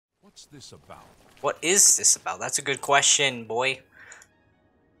What's this about? What is this about? That's a good question, boy.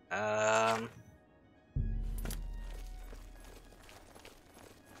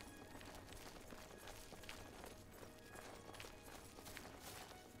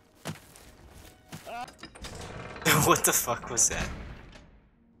 What the fuck was that?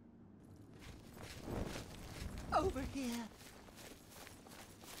 Over here.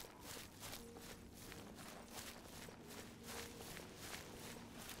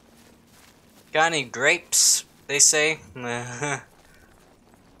 Got any grapes? They say. I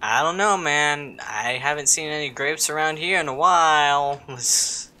don't know, man. I haven't seen any grapes around here in a while.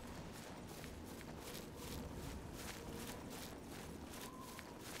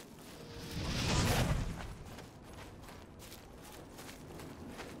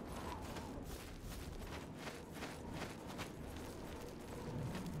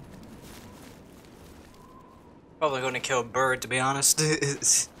 Probably gonna kill a bird, to be honest.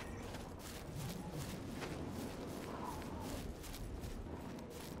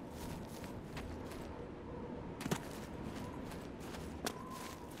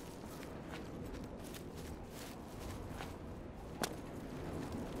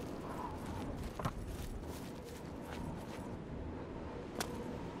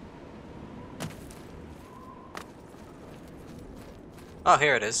 Oh,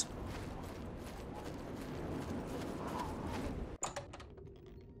 here it is.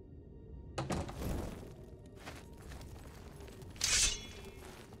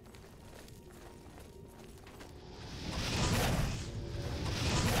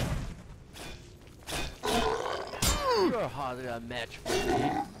 You're hardly a match for me.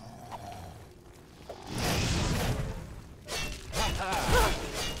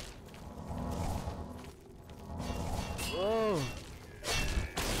 Whoa.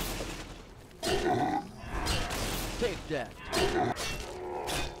 Take that.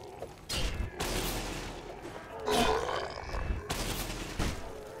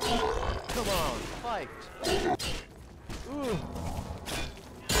 Come on, fight. Ooh.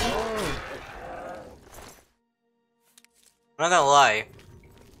 Oh. I'm not gonna lie.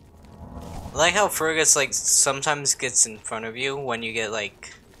 I like how Fergus like sometimes gets in front of you when you get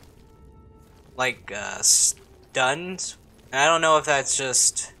like stunned. And I don't know if that's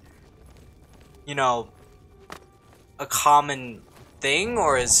just, you know, a common thing,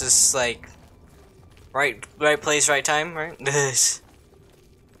 or is this like right place, right time, right?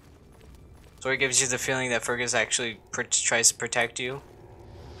 So it gives you the feeling that Fergus actually tries to protect you.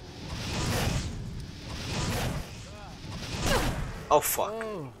 Oh fuck.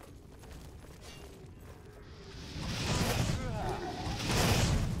 Oh.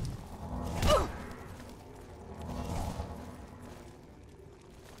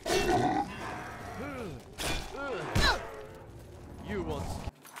 You won't.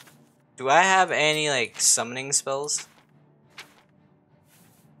 Do I have any like summoning spells?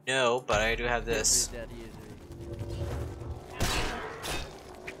 No, but I do have this. That easy.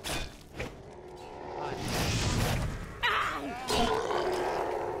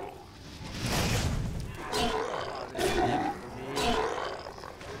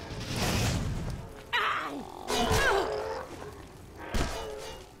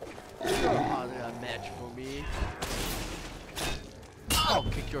 You're hardly a match for me. I'll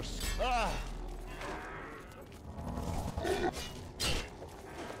kick your.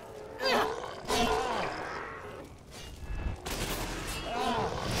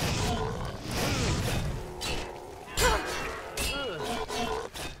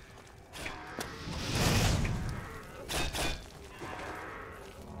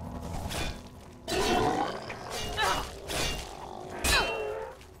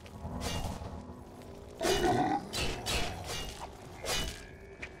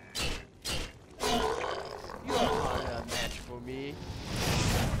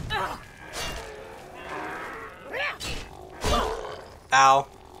 Ow.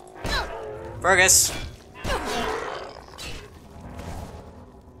 Fergus.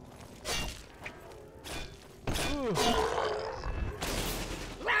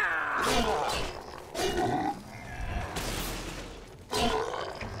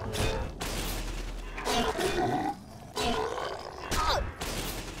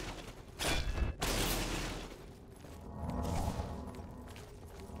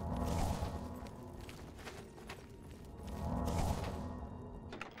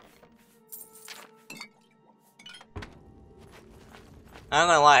 I'm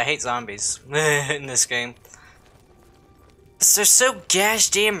not gonna lie, I hate zombies in this game. They're so gosh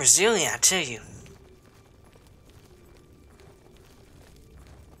damn resilient, I tell you.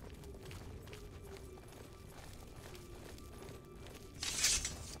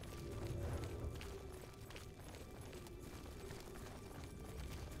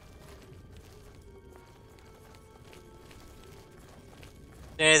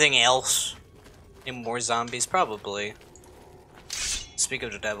 Anything else? Any more zombies? Probably. Speak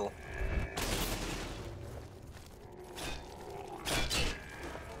of the devil.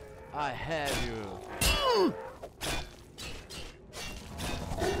 I have you.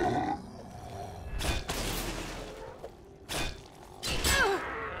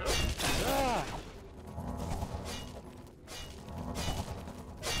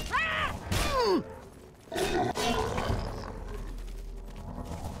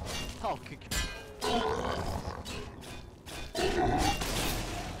 I'll kick you.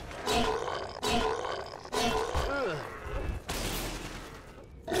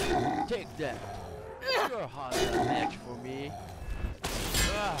 Take that. You're hard as a match for me.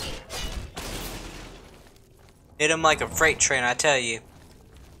 Hit him like a freight train, I tell you.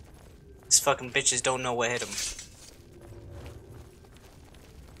 These fucking bitches don't know what hit him.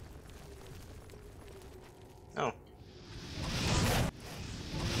 Oh.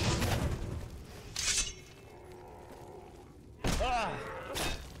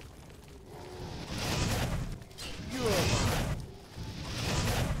 You're mine.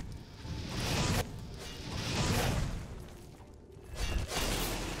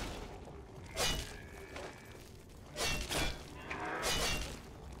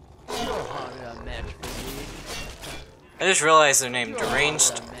 I just realized their name,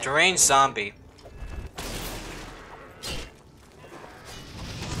 deranged zombie.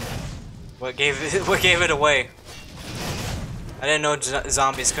 What gave it away? I didn't know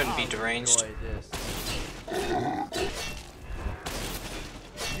zombies couldn't be deranged.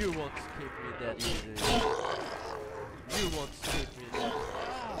 You won't escape me that easily. You won't escape me that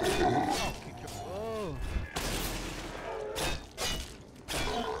easily. I'll kick your... Oh.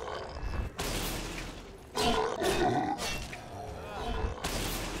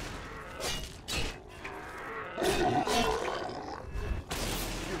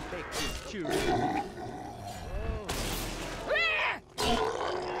 You make this too easy.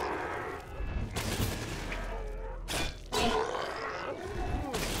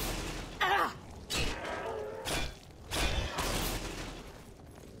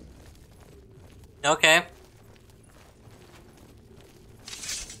 Okay.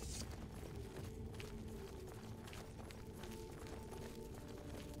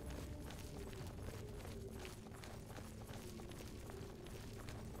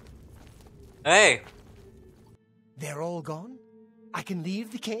 Hey. They're all gone? I can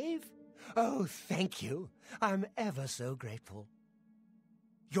leave the cave? Oh, thank you. I'm ever so grateful.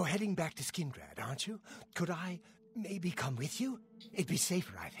 You're heading back to Skingrad, aren't you? Could I maybe come with you? It'd be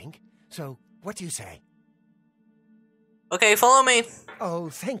safer, I think. So, what do you say? Okay, follow me. Oh,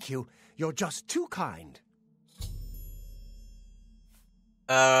 thank you. You're just too kind.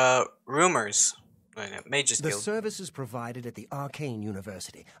 Rumors. Mage's The Guild. services provided at the Arcane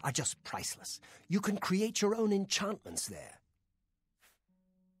University are just priceless. You can create your own enchantments there.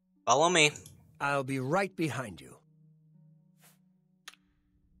 Follow me. I'll be right behind you.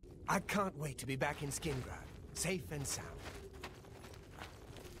 I can't wait to be back in Skingrad, safe and sound.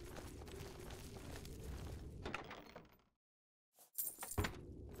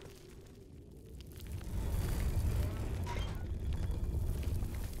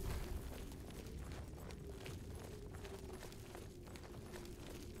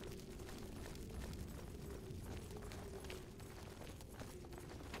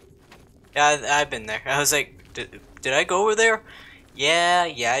 Yeah, I've been there. I was like, did I go over there? Yeah,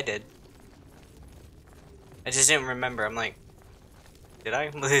 I did. I just didn't remember. I'm like, did I?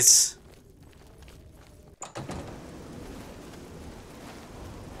 This.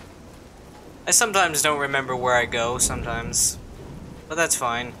 I sometimes don't remember where I go. Sometimes, but that's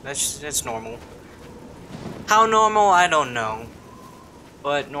fine. That's normal. How normal? I don't know,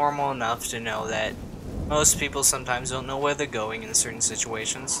 but normal enough to know that most people sometimes don't know where they're going in certain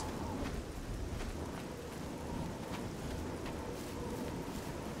situations.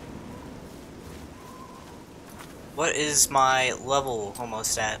 What is my level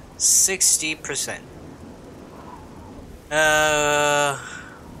almost at? 60%.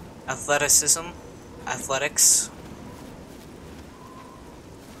 Athleticism? Athletics?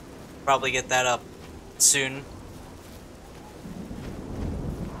 Probably get that up soon.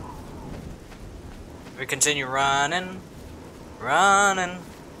 We continue running, running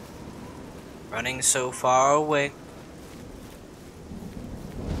so far away.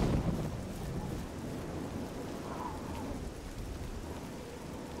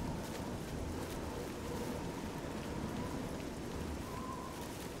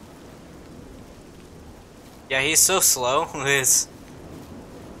 Yeah, he's so slow with his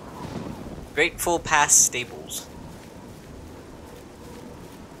grateful past stables.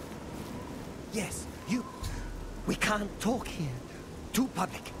 can't talk here. Too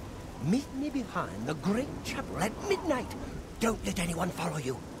public. Meet me behind the great chapel at midnight. Don't let anyone follow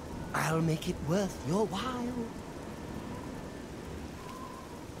you. I'll make it worth your while.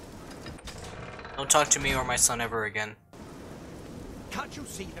 Don't talk to me or my son ever again. Can't you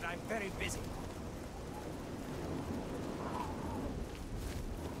see that I'm very busy?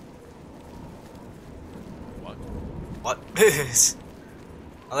 What?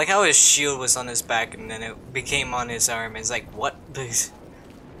 I like how his shield was on his back and then it became on his arm. It's like, what?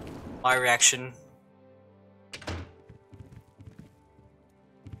 My reaction.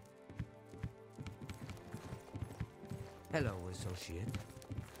 Hello, associate.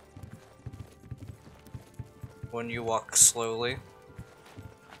 When you walk slowly.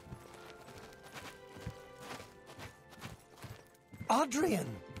 Adrian,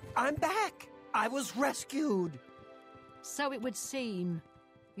 I'm back. I was rescued. So it would seem.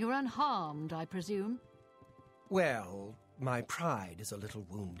 You're unharmed, I presume? Well, my pride is a little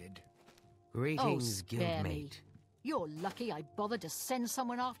wounded. Greetings, spare me. guildmate. You're lucky I bothered to send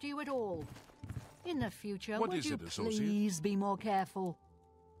someone after you at all. In the future, What would is you it, associate? please be more careful?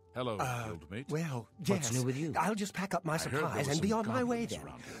 Hello, guildmate. Well, yes. What's new with you? I'll just pack up my heard there supplies were and be some on my way goblins then.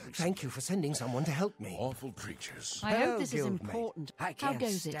 around here recently. Thank you for sending someone to help me. Awful creatures. I Hello, hope this is guildmate. important. I How can't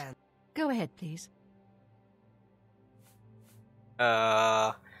goes it? stand. Go ahead, please.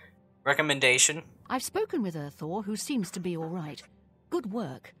 Recommendation. I've spoken with Thor, who seems to be all right. Good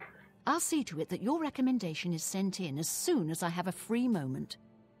work. I'll see to it that your recommendation is sent in as soon as I have a free moment.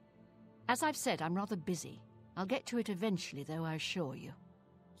 As I've said, I'm rather busy. I'll get to it eventually, though, I assure you.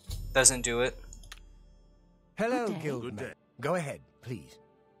 Doesn't do it. Hello, Good day. guildmate. Good day. Go ahead, please.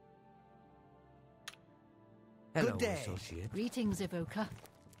 Hello, Good day. associate. Greetings, Evoker.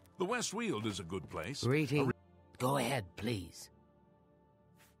 The West Weald is a good place. Greetings. Go ahead, please.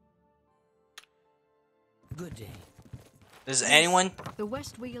 Good day. Does anyone The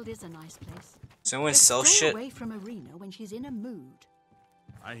West Weald is a nice place. sell Just stay shit? away from Arena when she's in a mood.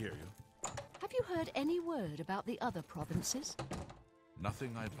 I hear you. Have you heard any word about the other provinces?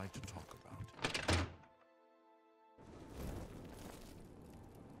 Nothing I'd like to talk about.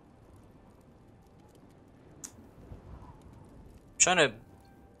 Trying to.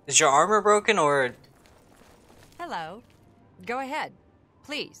 Is your armor broken or Hello. Go ahead.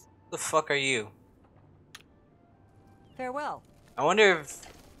 Please. the fuck are you? Farewell. I wonder if.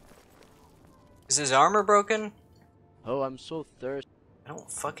 Is his armor broken? Oh, I'm so thirsty. I don't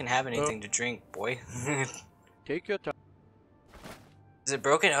fucking have anything to drink, boy. Take your time. Is it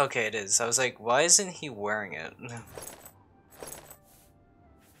broken? Okay, it is. I was like, why isn't he wearing it?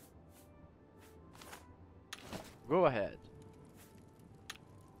 Go ahead.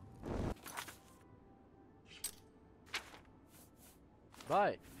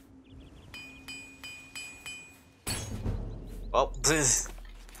 Bye. Well,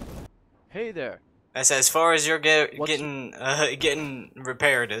 Hey there. that's as far as you're What's- getting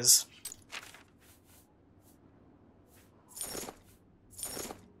repaired is.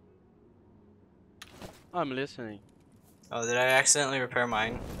 I'm listening. Oh, did I accidentally repair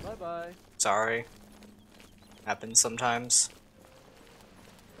mine? Bye bye. Sorry. Happens sometimes.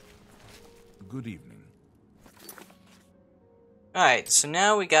 Good evening. Alright, so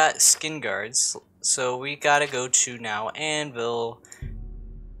now we got skin guards. So we gotta go to now Anvil.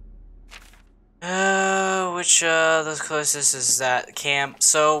 Which the closest is that camp.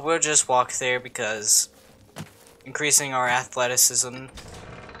 So we'll just walk there because increasing our athleticism.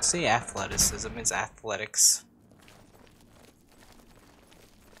 See, athleticism, it's athletics.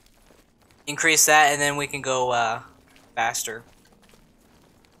 Increase that and then we can go faster.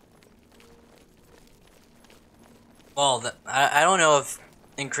 Well, I don't know if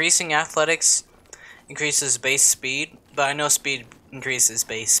increasing athletics increases base speed, but I know speed increases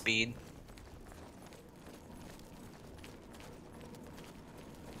base speed.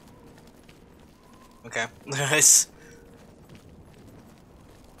 Okay. Nice.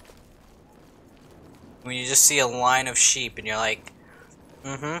 When you just see a line of sheep and you're like,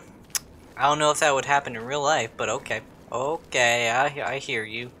 I don't know if that would happen in real life, but okay. Okay, I hear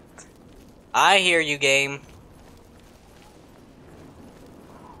you. I hear you, game.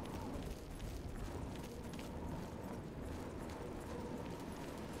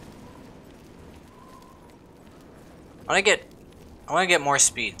 I wanna get more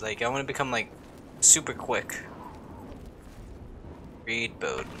speed. Like, I wanna become, like, super quick. Read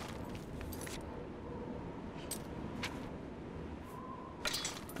boat.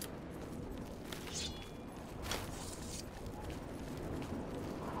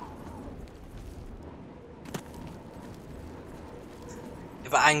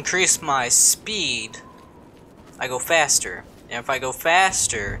 If I increase my speed, I go faster. And if I go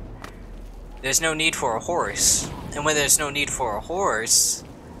faster, there's no need for a horse. And when there's no need for a horse,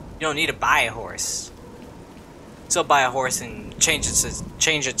 you don't need to buy a horse. So buy a horse and change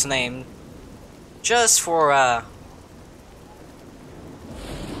its name just for I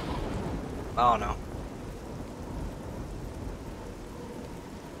don't know.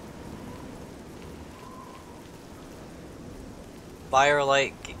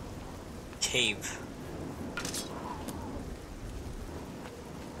 Firelight Cave.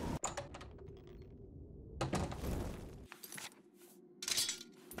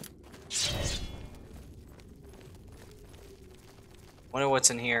 Wonder what's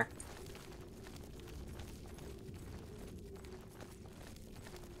in here.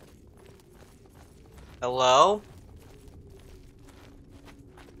 Hello?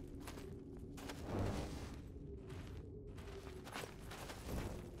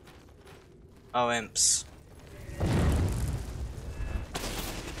 Oh, imps.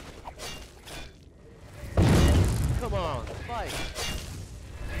 Come on, fight.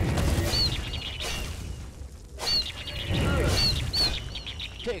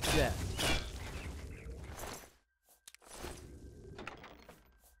 Take that.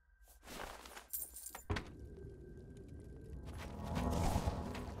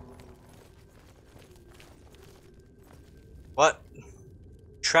 What?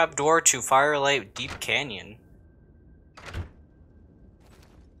 Trapdoor to Firelight Deep Canyon.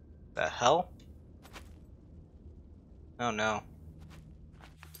 The hell? Oh no.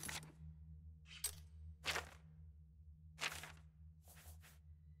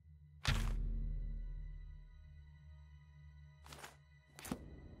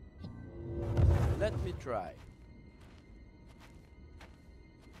 Let me try.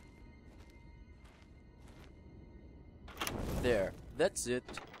 There, that's it.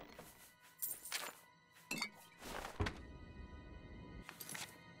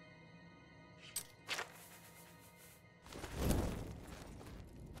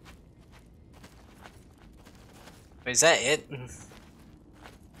 Wait, is that it?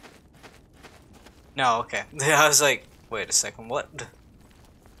 No, okay. I was like, wait a second, what?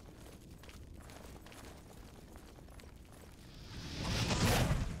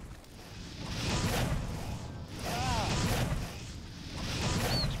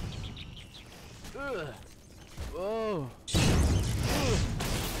 Oh.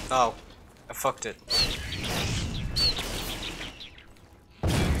 Oh, I fucked it.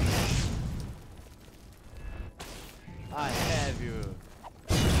 I have you.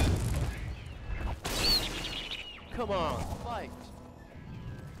 Come on, fight.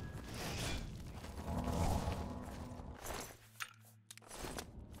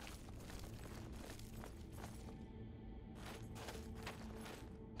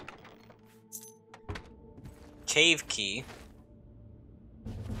 Cave key.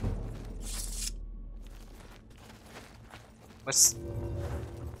 What's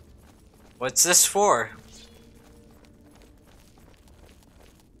this for?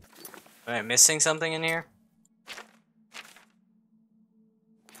 Am I missing something in here?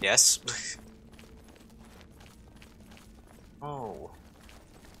 Yes. Oh.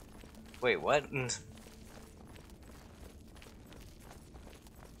 Wait, what?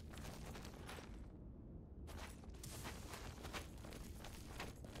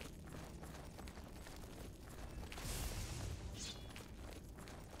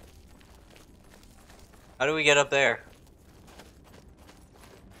 How do we get up there?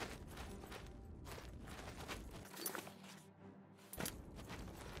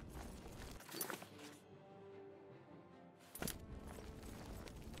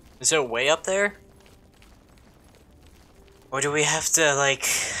 Is there a way up there? Or do we have to, like,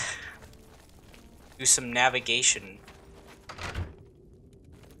 do some navigation?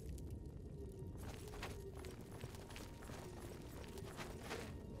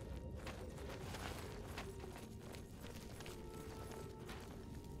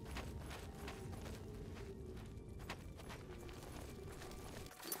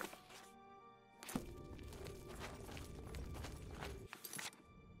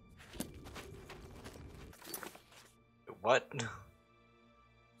 What?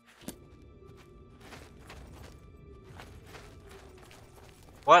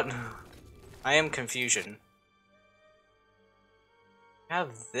 What? I am confusion. I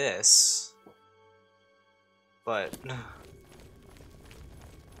have this, but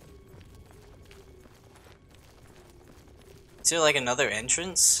is there like another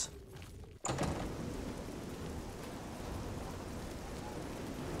entrance?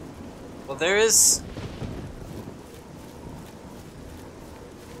 Well, there is.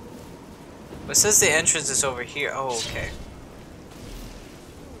 It says the entrance is over here. Oh, okay.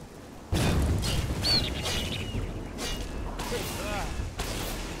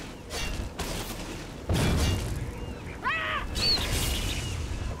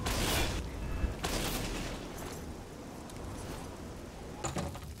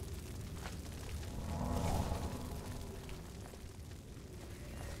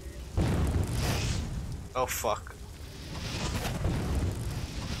 Oh, fuck.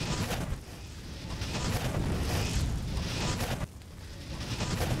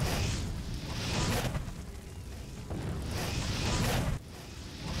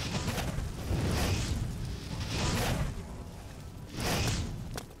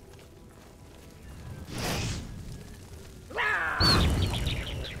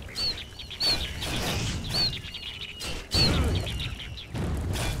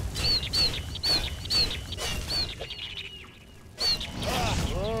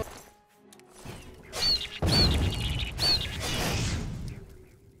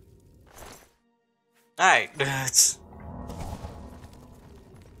 Alright, it's...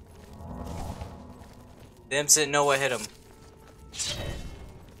 The imps didn't know what hit him.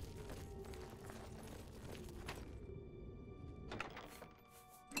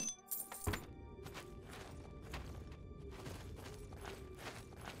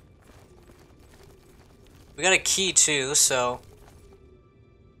 We got a key too, so...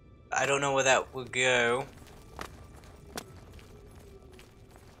 I don't know where that would go.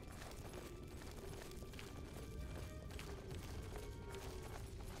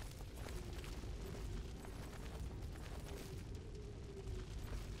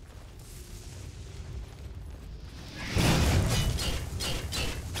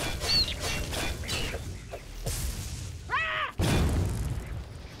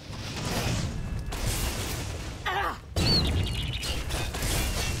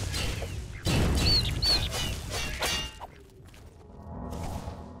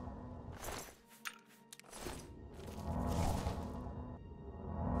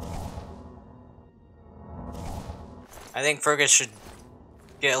 I think Fergus should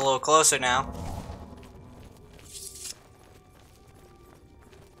get a little closer now.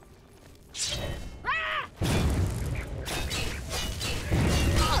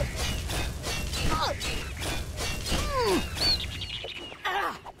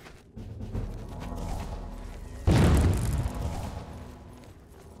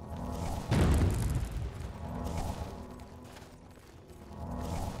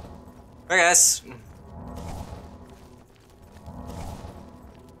 Fergus!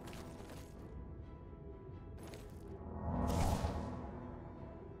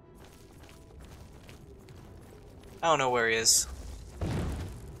 I don't know where he is.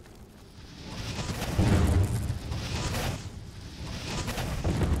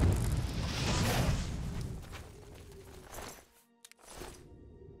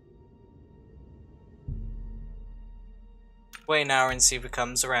 Wait an hour and see if it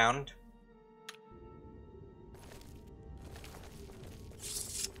comes around.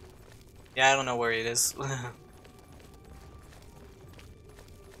 Yeah, I don't know where it is.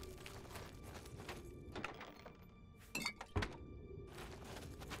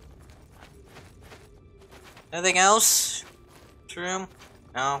 Anything else? Room?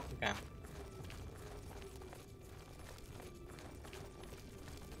 No? Okay.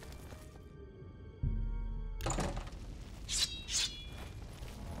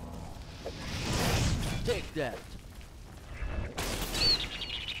 Take that.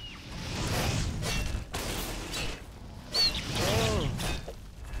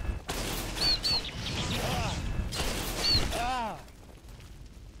 Oh.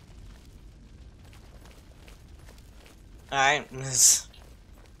 Alright.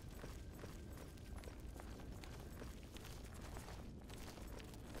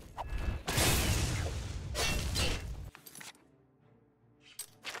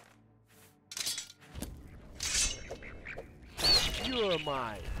 You're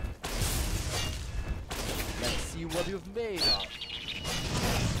mine. Let's see what you've made of.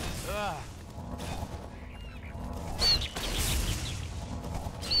 Ah.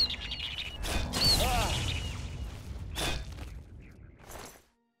 Ah.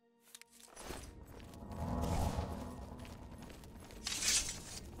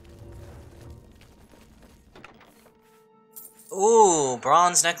 Ooh,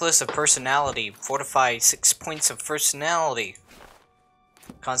 bronze necklace of personality. Fortify 6 points of personality.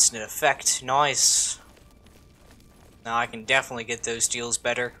 Constant effect. Nice. Now I can definitely get those deals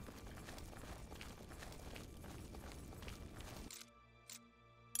better.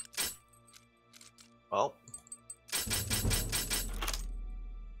 Well.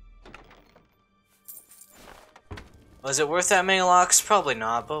 Was it worth that many locks? Probably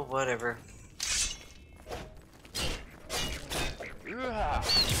not, but whatever.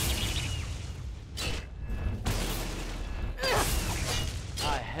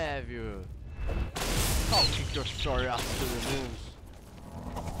 I have you. I'll kick your story up to the moons.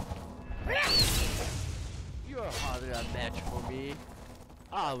 You're hardly a match for me.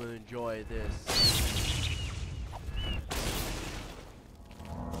 I will enjoy this.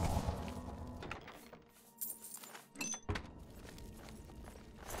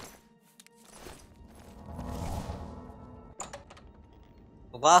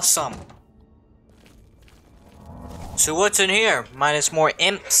 Lost some. So what's in here? Minus more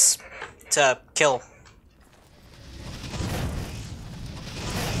imps to kill.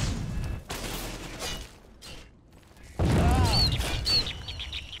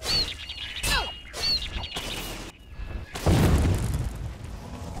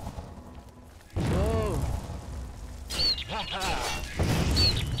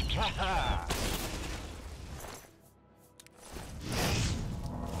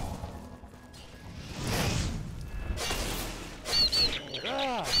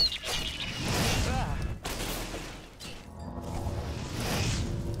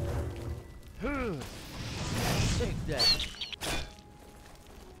 Take that.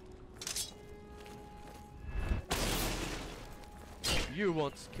 You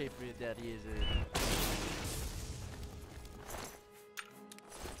won't escape me that easy.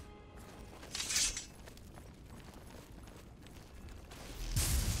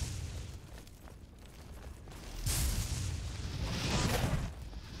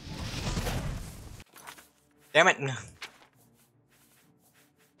 Damn it.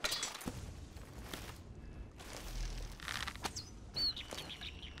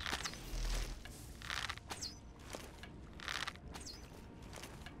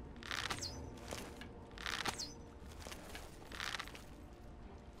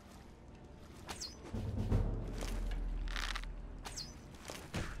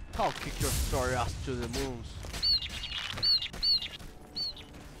 I'll kick your sorry ass to the moons.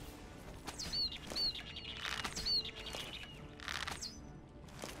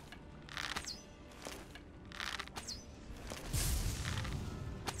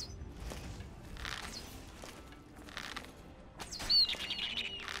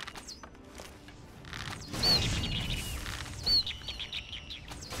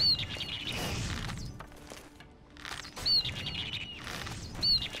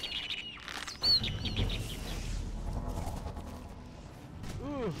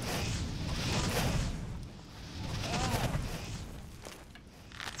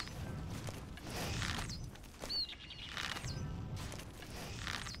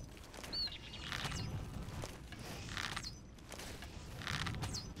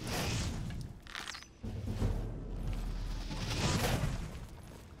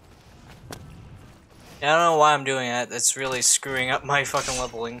 Yeah, I don't know why I'm doing that. That's really screwing up my fucking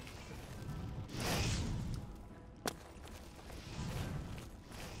leveling.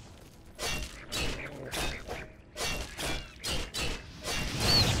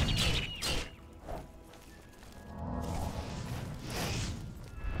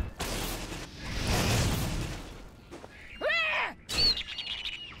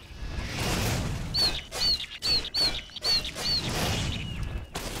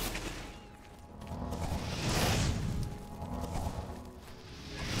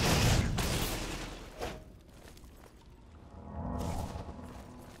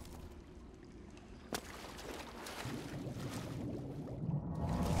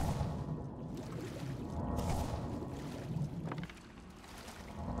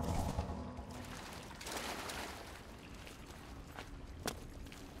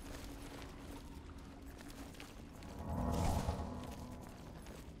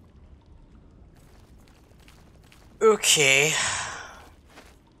 Okay.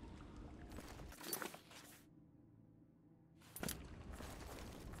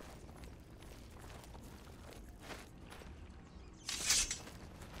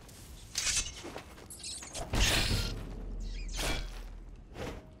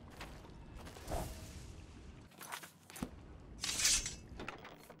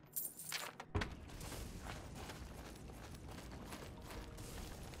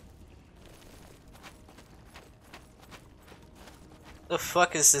 The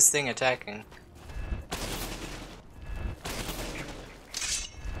fuck is this thing attacking?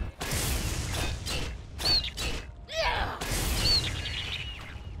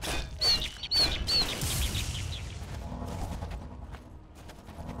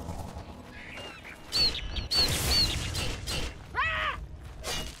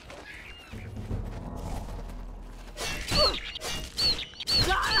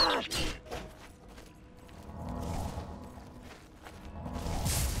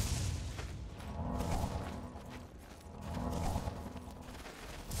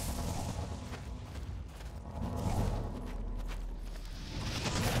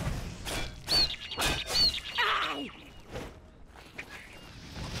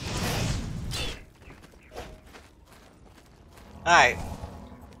 Alright.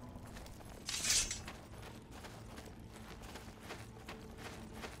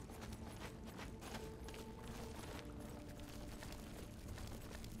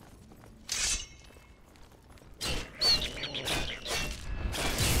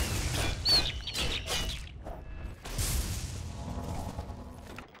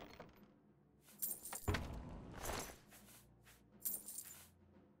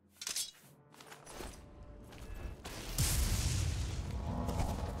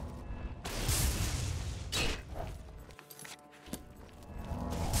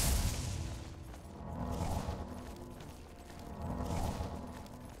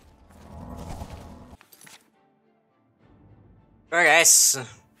 Very nice.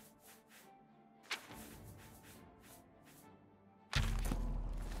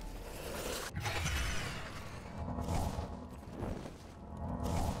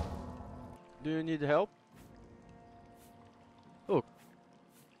 Do you need help? Oh.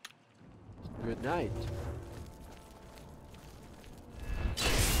 Good night.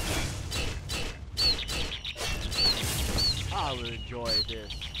 I will enjoy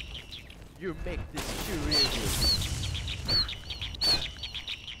this. You make this too easy.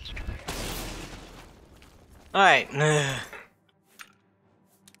 Alright.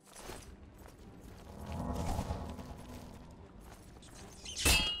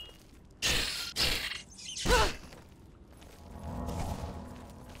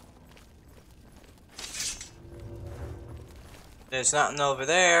 There's nothing over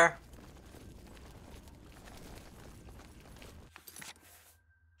there.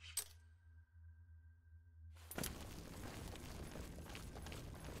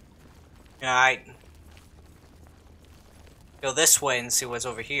 Alright. Go this way and see what's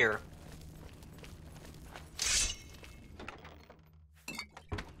over here.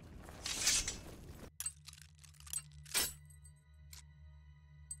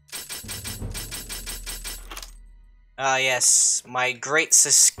 Ah, yes. My great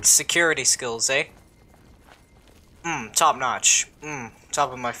security skills, eh? Top notch.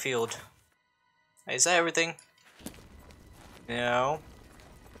 Top of my field. Is that everything? No.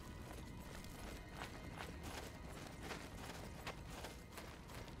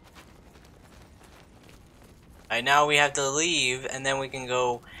 Alright, now we have to leave, and then we can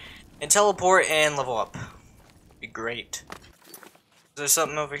go and teleport and level up. Be great. Is there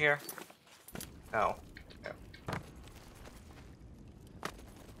something over here? No. Okay.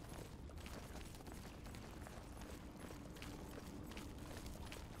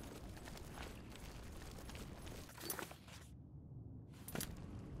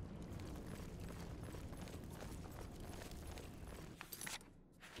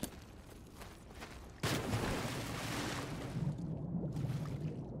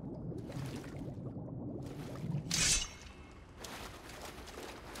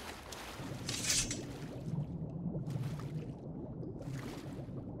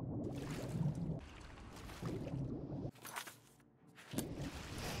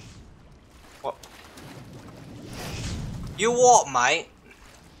 What? You what, mate?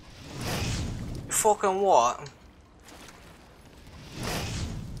 You fucking what?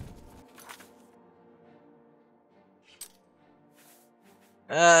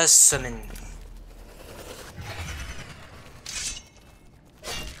 Summon.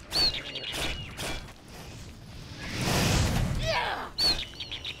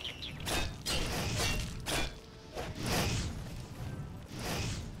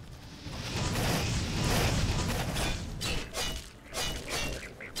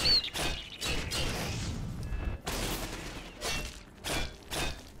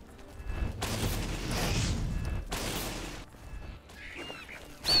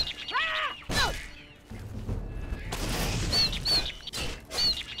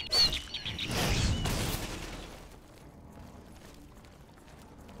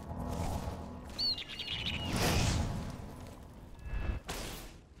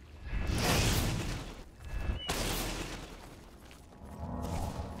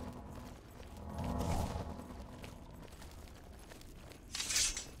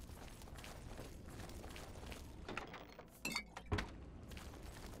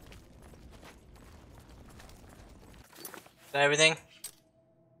 Is that everything?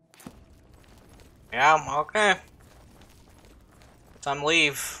 Yeah, okay. Time to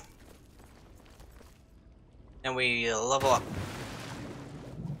leave. And we level up.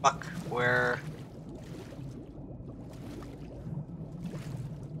 Fuck, where?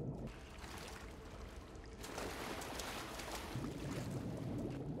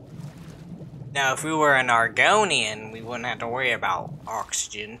 Now, if we were an Argonian, we wouldn't have to worry about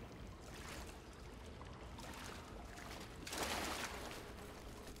oxygen.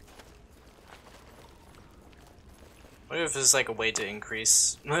 What if there's like a way to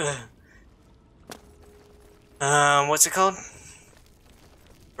increase? What's it called?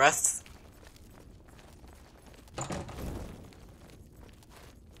 Breath?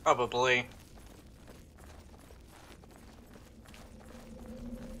 Probably.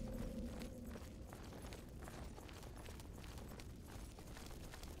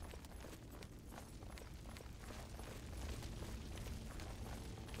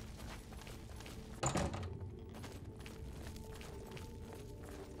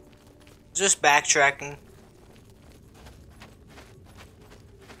 Just backtracking.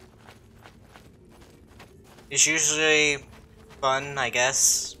 It's usually fun, I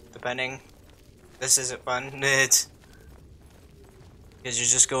guess, depending. This isn't fun. It's because you're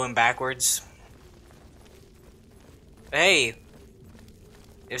just going backwards. But hey,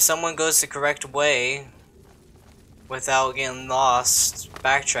 if someone goes the correct way without getting lost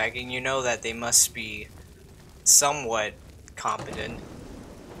backtracking, you know that they must be somewhat competent.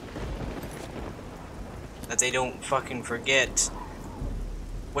 That they don't fucking forget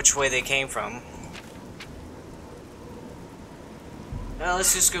which way they came from. Now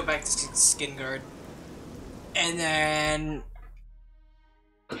let's just go back to Skin Guard. And then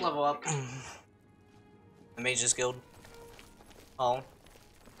level up. The Mage's Guild. Oh. I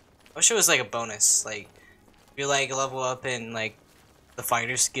wish it was like a bonus. Like, if you like level up in like the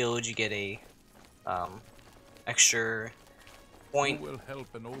Fighter's Guild, you get a extra point Will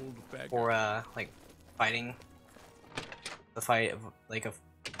help an old beggar. for like fighting. The fight of like a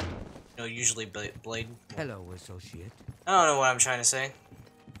usually blade. Hello, associate. I don't know what I'm trying to say.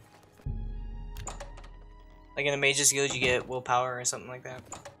 Like in a Mage's Guild, you get willpower or something like that.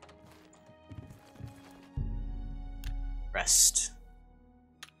 Rest.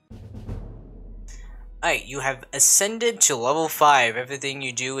 Alright, you have ascended to level 5. Everything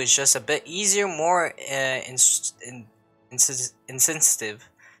you do is just a bit easier, more insensitive,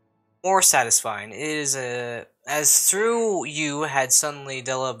 more satisfying. It is as through you had suddenly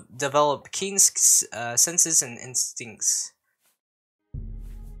developed keen senses and instincts.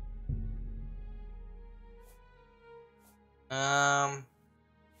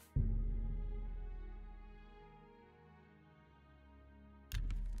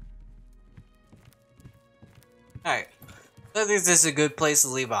 Alright, so I think this is a good place to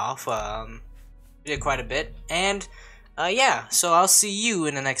leave off. We did quite a bit, and yeah, so I'll see you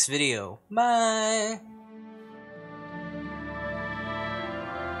in the next video. Bye!